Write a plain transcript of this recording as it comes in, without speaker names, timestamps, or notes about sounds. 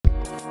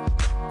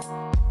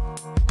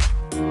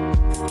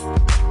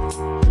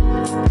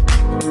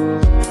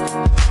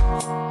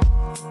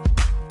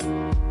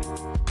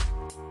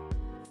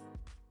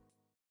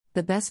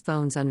The best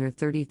phones under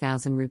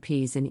 30,000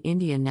 rupees in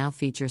India now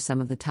feature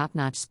some of the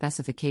top-notch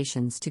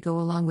specifications to go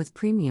along with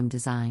premium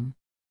design.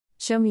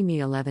 Xiaomi Mi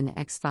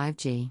 11X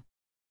 5G.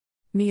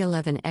 Mi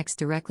 11X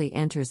directly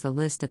enters the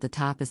list at the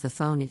top as the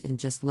phone isn't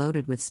just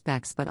loaded with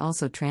specs but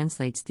also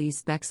translates these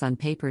specs on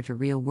paper to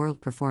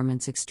real-world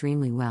performance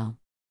extremely well.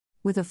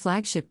 With a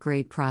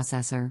flagship-grade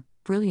processor,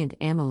 brilliant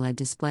AMOLED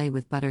display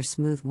with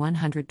butter-smooth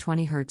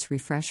 120Hz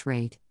refresh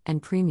rate,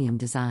 and premium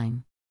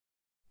design.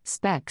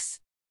 Specs.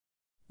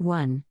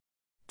 1.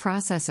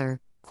 Processor,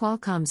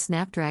 Qualcomm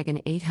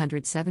Snapdragon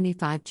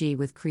 875G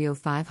with Creo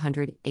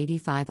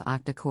 585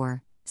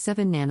 octa-core,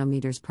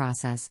 7nm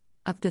process,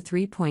 up to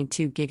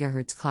 3.2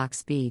 GHz clock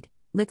speed,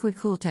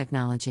 liquid-cooled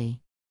technology.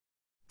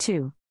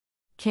 2.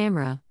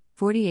 Camera,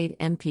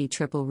 48MP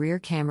triple rear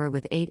camera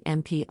with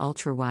 8MP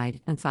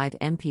ultra-wide and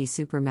 5MP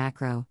super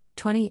macro,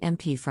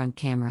 20MP front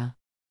camera.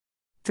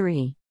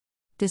 3.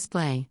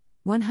 Display,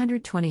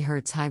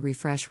 120Hz high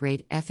refresh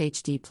rate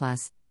FHD+,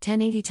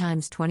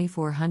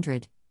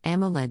 1080x2400,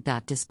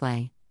 AMOLED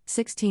display,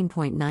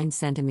 16.9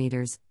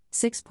 cm,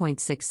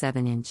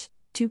 6.67 inch,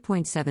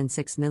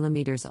 2.76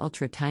 mm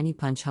ultra tiny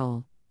punch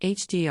hole,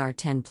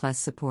 HDR10 Plus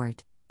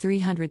support,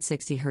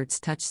 360Hz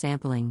touch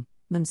sampling,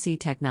 MMC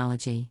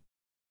technology.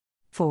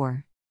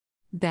 4.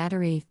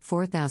 Battery,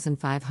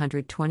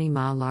 4520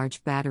 mAh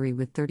large battery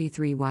with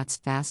 33 watts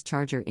fast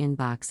charger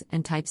inbox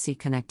and Type-C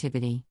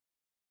connectivity.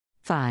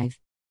 5.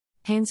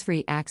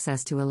 Hands-free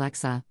access to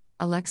Alexa.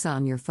 Alexa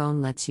on your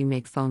phone lets you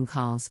make phone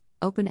calls,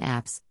 open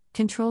apps,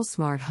 control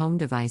smart home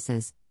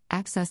devices,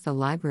 access the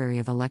library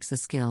of Alexa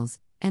skills,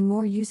 and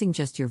more using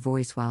just your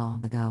voice while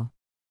on the go.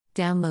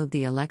 Download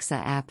the Alexa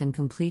app and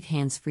complete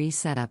hands-free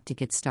setup to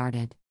get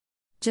started.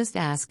 Just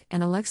ask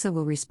and Alexa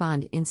will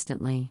respond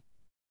instantly.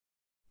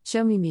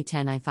 Xiaomi Mi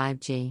 10i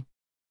 5G.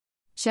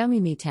 Xiaomi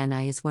Mi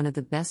 10i is one of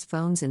the best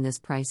phones in this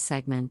price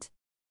segment.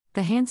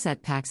 The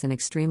handset packs an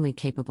extremely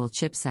capable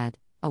chipset,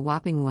 a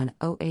whopping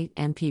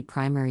 108MP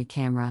primary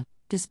camera,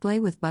 display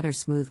with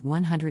butter-smooth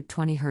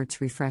 120Hz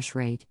refresh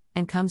rate,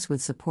 and comes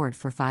with support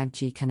for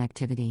 5G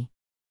connectivity.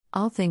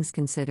 All things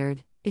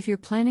considered, if you're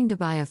planning to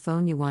buy a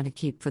phone you want to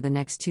keep for the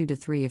next 2 to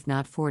 3 if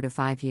not 4 to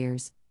 5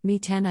 years, Mi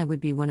 10i would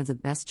be one of the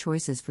best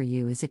choices for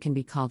you as it can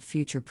be called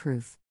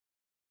future-proof.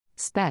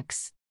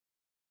 Specs.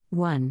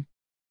 1.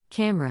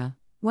 Camera,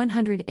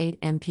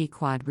 108MP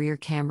quad rear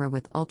camera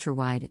with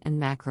ultra-wide and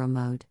macro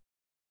mode.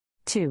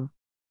 2.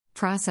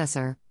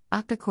 Processor,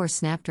 octa-core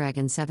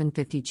Snapdragon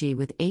 750G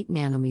with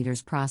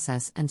 8nm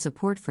process and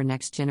support for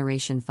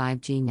next-generation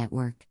 5G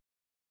network.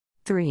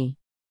 3.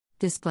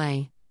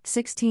 Display,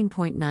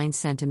 16.9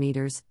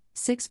 cm,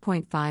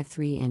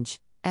 6.53 inch,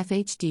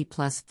 FHD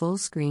plus full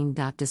screen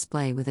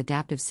display with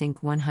adaptive sync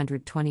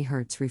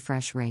 120Hz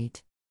refresh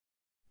rate.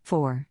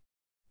 4.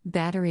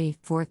 Battery,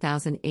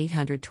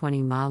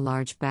 4820 mAh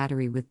large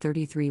battery with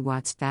 33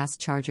 watts fast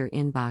charger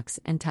inbox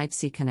and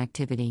Type-C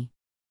connectivity.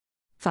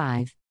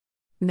 5.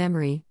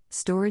 Memory,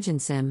 storage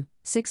and SIM,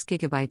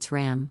 6GB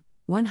RAM,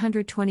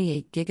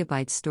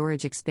 128GB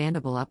storage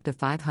expandable up to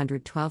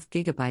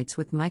 512GB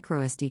with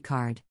microSD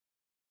card.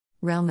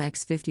 Realm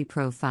X50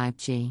 Pro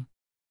 5G.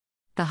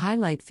 The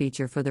highlight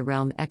feature for the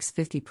Realm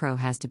X50 Pro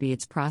has to be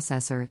its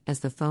processor, as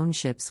the phone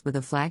ships with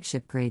a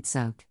flagship-grade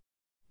SoC.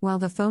 While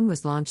the phone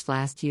was launched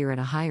last year at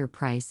a higher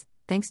price,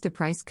 thanks to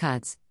price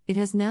cuts, it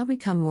has now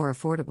become more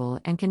affordable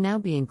and can now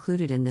be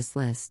included in this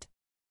list.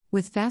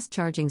 With fast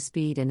charging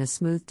speed and a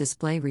smooth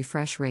display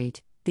refresh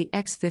rate, the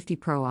X50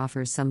 Pro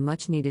offers some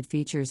much-needed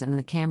features and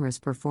the cameras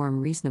perform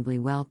reasonably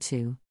well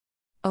too.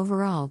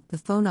 Overall, the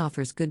phone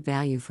offers good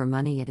value for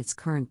money at its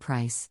current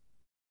price.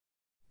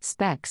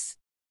 Specs.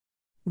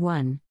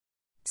 1.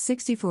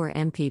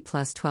 64MP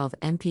plus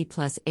 12MP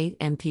plus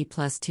 8MP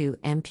plus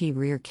 2MP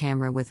rear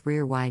camera with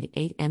rear wide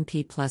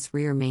 8MP plus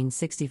rear main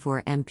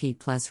 64MP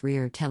plus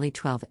rear tele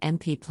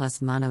 12MP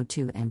plus mono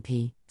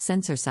 2MP,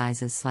 sensor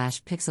sizes /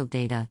 pixel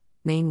data,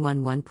 main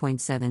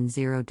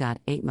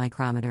 1.70.8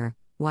 micrometer,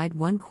 wide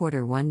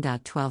 1/4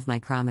 1.12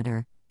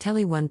 micrometer,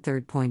 tele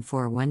 1/3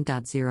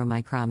 0.41.0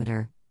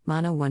 micrometer,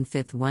 mono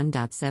 1/5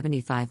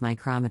 1.75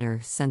 micrometer,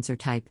 sensor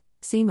type,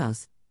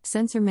 CMOS,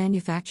 sensor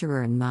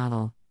manufacturer and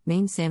model,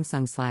 main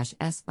Samsung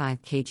 /S5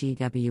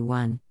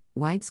 KGW1,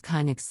 wides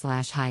Kynix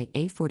 /High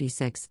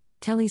A46,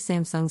 tele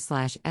Samsung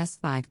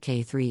 /S5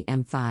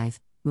 K3M5,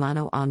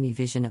 mono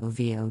OmniVision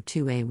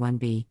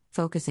OVO2A1B,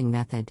 focusing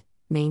method,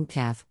 main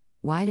TAF,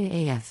 wide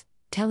AF,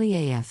 tele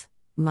AF,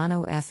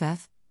 mono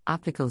FF,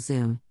 optical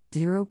zoom,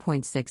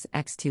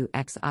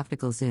 0.6x2x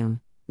optical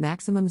zoom,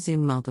 maximum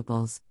zoom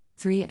multiples,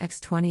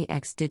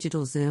 3x20x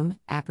digital zoom,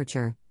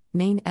 aperture,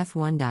 main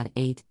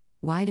f1.8,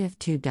 wide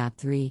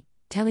f2.3,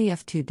 tele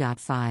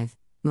f2.5,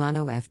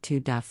 mono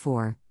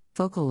f2.4,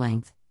 focal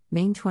length,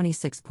 main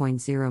 26.0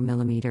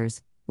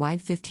 mm,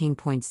 wide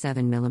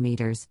 15.7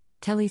 mm,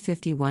 tele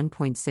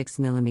 51.6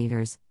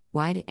 mm,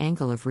 wide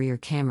angle of rear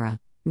camera,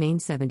 main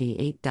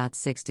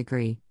 78.6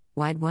 degree,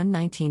 wide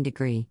 119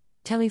 degree,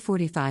 tele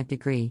 45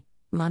 degree,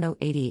 mono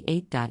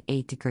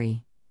 88.8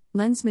 degree.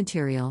 Lens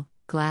material,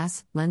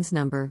 glass, lens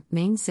number,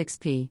 main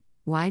 6P,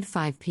 wide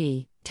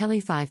 5P,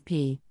 tele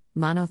 5P,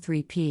 Mono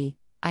 3P,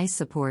 ICE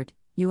support,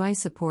 UI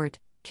support,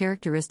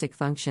 characteristic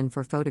function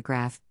for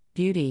photograph,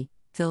 beauty,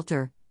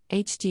 filter,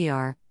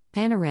 HDR,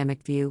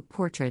 panoramic view,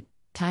 portrait,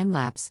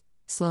 time-lapse,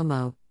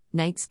 slow-mo,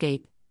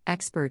 nightscape,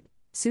 expert,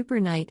 super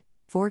night,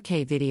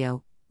 4K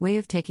video, way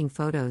of taking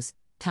photos,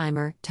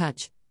 timer,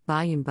 touch,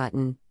 volume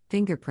button,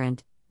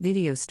 fingerprint,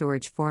 video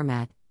storage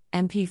format,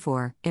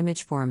 MP4,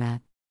 image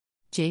format,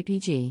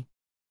 JPG,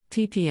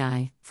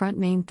 PPI, front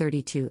main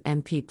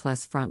 32MP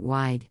plus front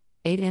wide,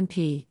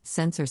 8MP,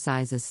 sensor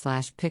sizes /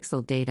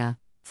 pixel data,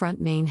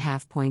 front main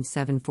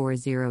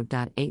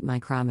 0.740.8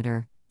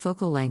 micrometer,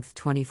 focal length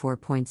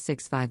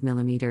 24.65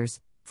 mm,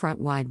 front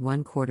wide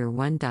 1/4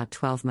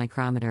 1.12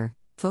 micrometer,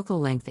 focal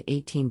length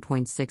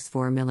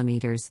 18.64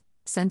 mm,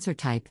 sensor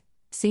type,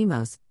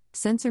 CMOS,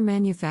 sensor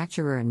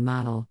manufacturer and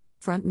model,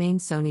 front main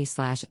Sony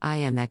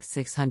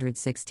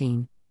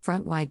 /IMX616,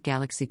 front wide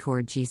Galaxy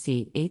Core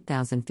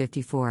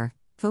GC8054,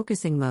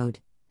 focusing mode,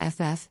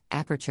 FF,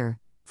 aperture,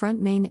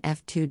 front main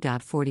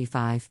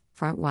f2.45,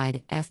 front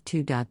wide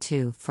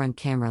f2.2, front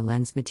camera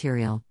lens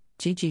material,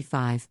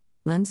 GG5,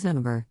 lens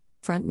number,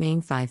 front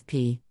main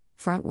 5P,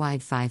 front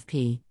wide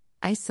 5P,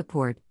 ICE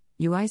support,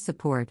 UI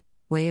support,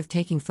 way of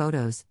taking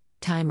photos,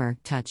 timer,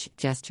 touch,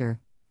 gesture,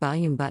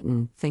 volume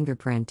button,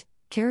 fingerprint,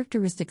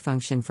 characteristic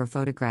function for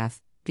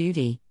photograph,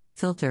 beauty,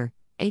 filter,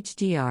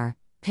 HDR,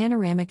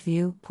 panoramic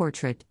view,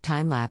 portrait,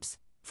 time-lapse,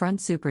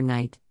 front super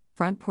night,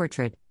 front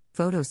portrait,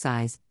 photo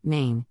size,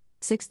 main,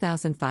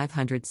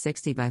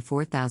 6560 by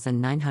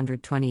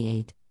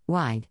 4928,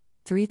 wide,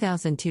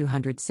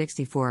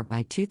 3264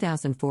 by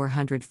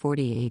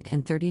 2448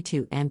 and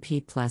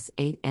 32MP plus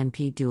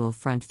 8MP dual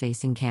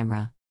front-facing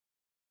camera.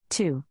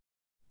 2.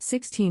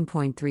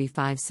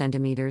 16.35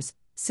 centimeters,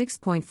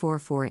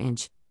 6.44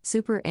 inch,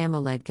 Super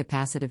AMOLED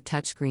capacitive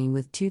touchscreen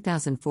with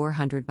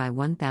 2400 by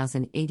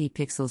 1080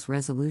 pixels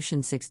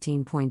resolution,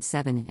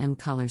 16.7 m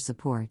color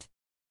support.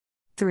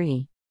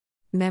 3.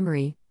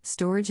 Memory,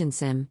 storage and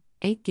SIM,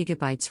 8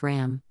 GB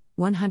RAM,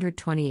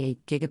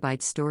 128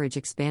 GB storage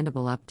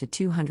expandable up to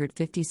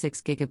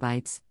 256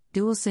 GB,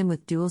 dual SIM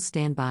with dual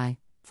standby,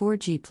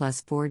 4G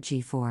plus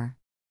 4G4.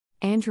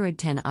 Android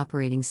 10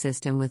 operating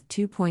system with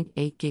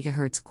 2.8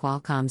 GHz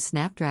Qualcomm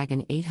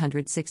Snapdragon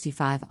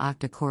 865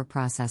 octa-core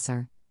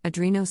processor,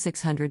 Adreno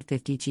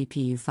 650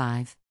 GPU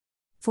 5.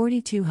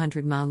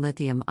 4200 mAh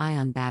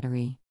lithium-ion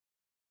battery.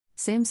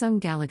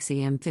 Samsung Galaxy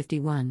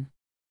M51.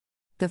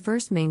 The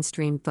first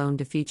mainstream phone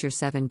to feature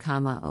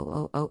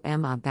 7,000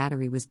 mAh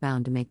battery was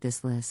bound to make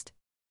this list.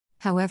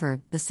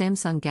 However, the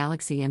Samsung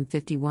Galaxy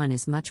M51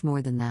 is much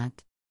more than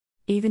that.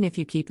 Even if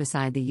you keep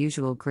aside the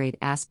usual great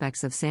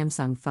aspects of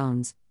Samsung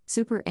phones,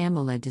 Super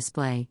AMOLED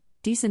display,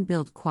 decent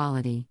build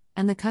quality,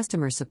 and the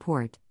customer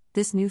support,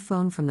 this new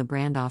phone from the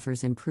brand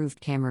offers improved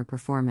camera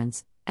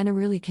performance and a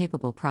really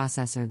capable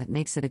processor that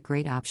makes it a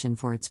great option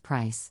for its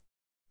price.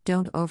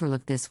 Don't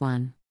overlook this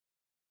one.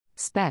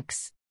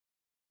 Specs.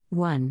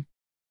 1.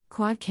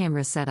 Quad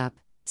camera setup,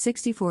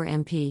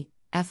 64MP,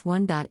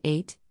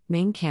 f1.8,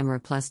 main camera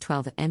plus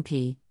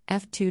 12MP,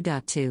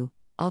 f2.2,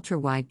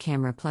 ultra-wide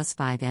camera plus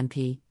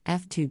 5MP,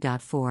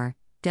 f2.4,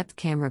 depth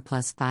camera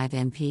plus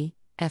 5MP,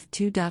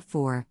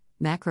 f2.4,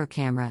 macro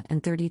camera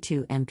and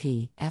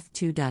 32MP,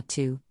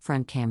 f2.2,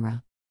 front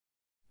camera.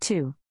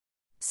 2.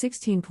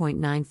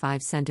 16.95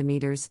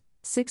 cm,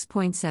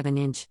 6.7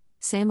 inch,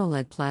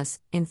 SAMOLED Plus,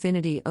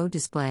 Infinity O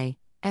display,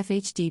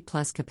 FHD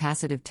Plus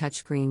capacitive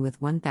touchscreen with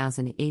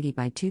 1080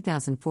 by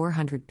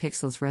 2400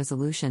 pixels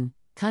resolution,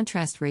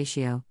 contrast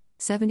ratio,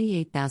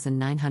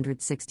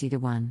 78,960 to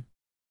 1.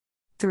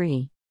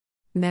 3.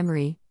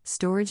 Memory,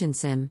 storage and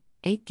SIM,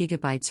 8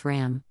 GB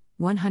RAM,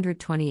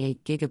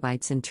 128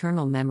 GB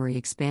internal memory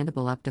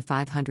expandable up to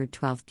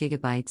 512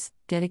 GB,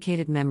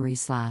 dedicated memory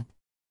slot.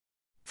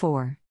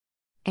 4.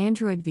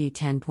 Android V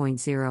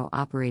 10.0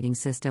 operating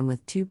system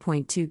with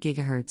 2.2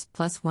 GHz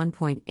plus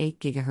 1.8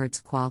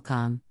 GHz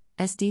Qualcomm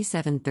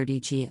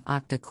SD730G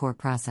octa-core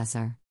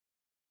processor.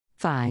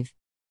 5.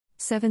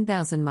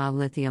 7000 mAh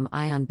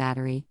lithium-ion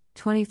battery,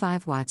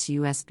 25 watts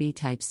USB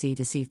Type-C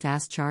to C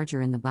fast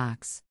charger in the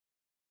box.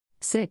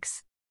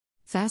 6.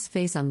 Fast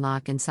face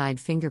unlock inside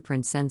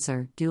fingerprint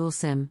sensor, dual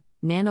SIM,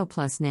 Nano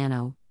plus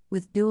Nano,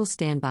 with dual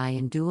standby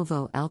and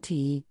Dualvo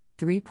LTE,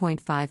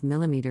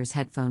 3.5mm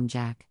headphone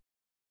jack.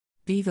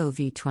 Vivo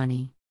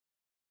V20.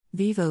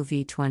 Vivo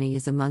V20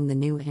 is among the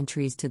new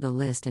entries to the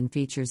list and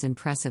features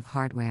impressive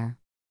hardware.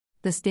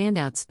 The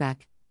standout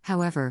spec,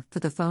 however, for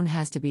the phone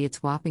has to be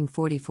its whopping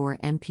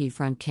 44MP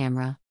front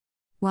camera.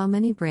 While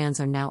many brands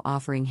are now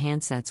offering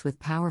handsets with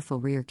powerful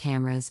rear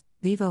cameras,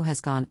 Vivo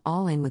has gone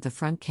all in with a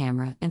front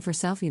camera, and for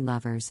selfie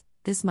lovers,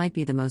 this might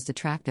be the most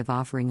attractive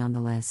offering on the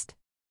list.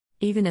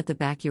 Even at the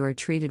back you are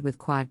treated with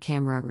quad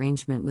camera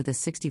arrangement with a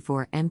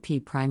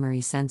 64MP primary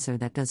sensor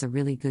that does a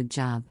really good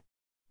job.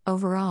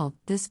 Overall,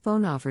 this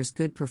phone offers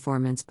good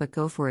performance, but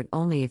go for it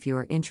only if you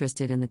are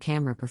interested in the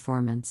camera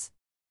performance.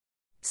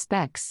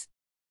 Specs.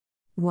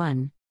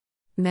 1.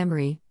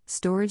 Memory,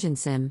 storage and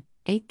SIM,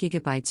 8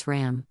 GB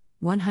RAM,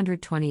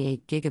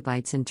 128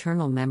 GB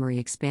internal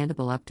memory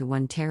expandable up to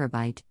 1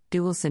 TB,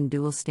 dual SIM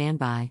dual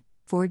standby,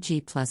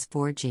 4G plus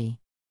 4G.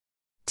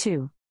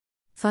 2.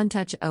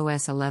 FunTouch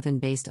OS 11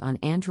 based on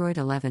Android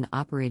 11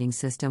 operating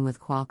system with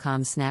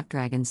Qualcomm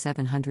Snapdragon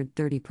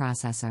 730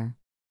 processor.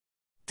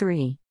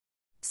 3.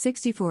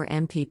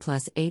 64MP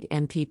plus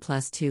 8MP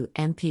plus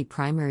 2MP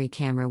primary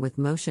camera with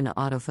motion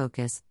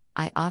autofocus,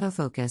 eye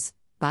autofocus,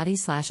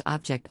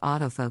 body/object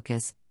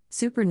autofocus,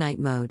 super night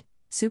mode,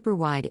 super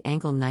wide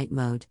angle night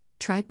mode,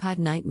 tripod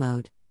night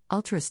mode,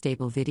 ultra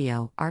stable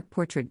video, art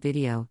portrait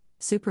video,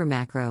 super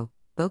macro,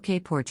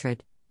 bokeh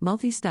portrait,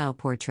 multi-style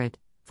portrait,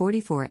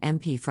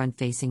 44MP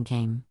front-facing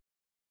cam.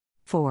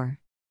 4.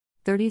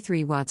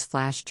 33 watts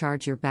flash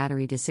charge your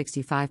battery to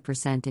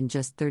 65% in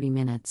just 30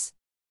 minutes.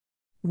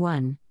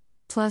 1.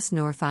 Plus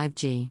Nor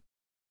 5G.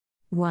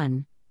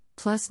 1.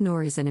 Plus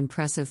Nor is an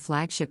impressive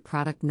flagship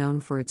product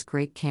known for its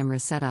great camera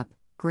setup,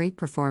 great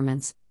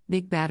performance,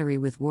 big battery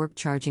with warp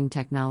charging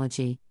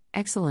technology,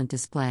 excellent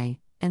display,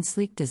 and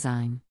sleek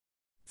design.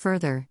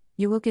 Further,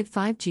 you will get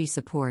 5G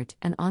support,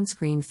 an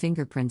on-screen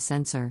fingerprint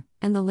sensor,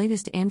 and the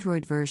latest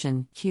Android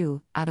version,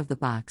 Q, out of the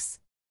box.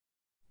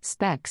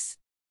 Specs.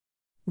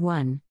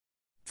 1.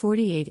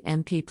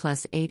 48MP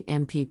plus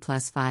 8MP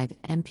plus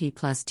 5MP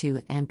plus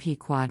 2MP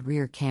quad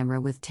rear camera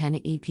with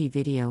 1080p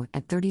video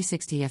at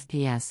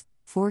 3060fps,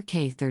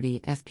 4K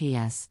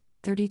 30fps,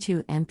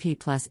 32MP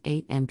plus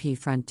 8MP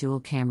front dual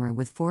camera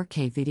with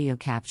 4K video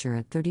capture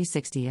at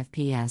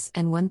 3060fps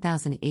and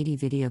 1080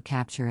 video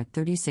capture at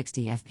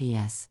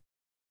 3060fps.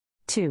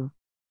 2.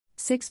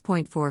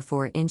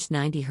 6.44-inch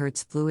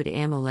 90Hz Fluid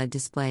AMOLED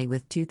display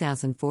with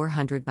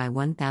 2400 by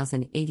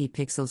 1080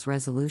 pixels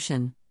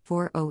resolution,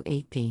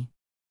 408p.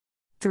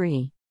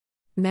 3.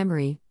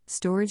 Memory,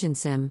 storage and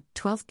SIM,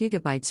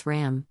 12GB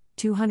RAM,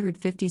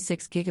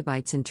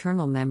 256GB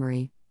internal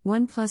memory.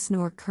 OnePlus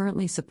Nord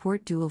currently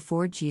support dual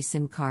 4G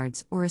SIM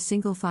cards or a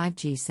single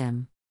 5G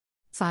SIM.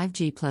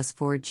 5G plus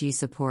 4G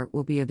support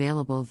will be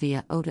available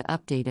via OTA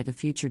update at a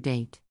future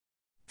date.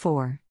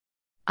 4.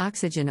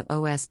 Oxygen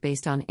OS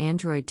based on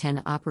Android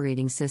 10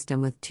 operating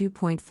system with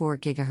 2.4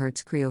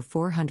 GHz Creo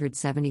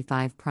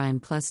 475 Prime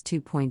plus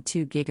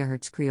 2.2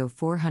 GHz Creo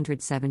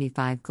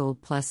 475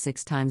 Gold plus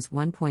 6 times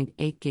 1.8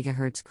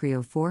 GHz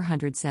Creo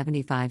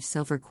 475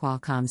 Silver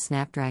Qualcomm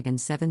Snapdragon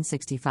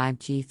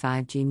 765G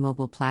 5G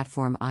mobile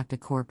platform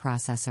octa-core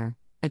processor,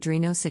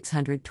 Adreno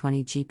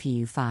 620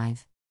 GPU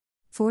 5.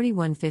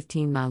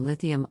 4115 mAh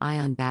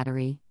lithium-ion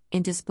battery,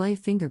 in-display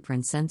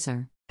fingerprint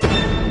sensor.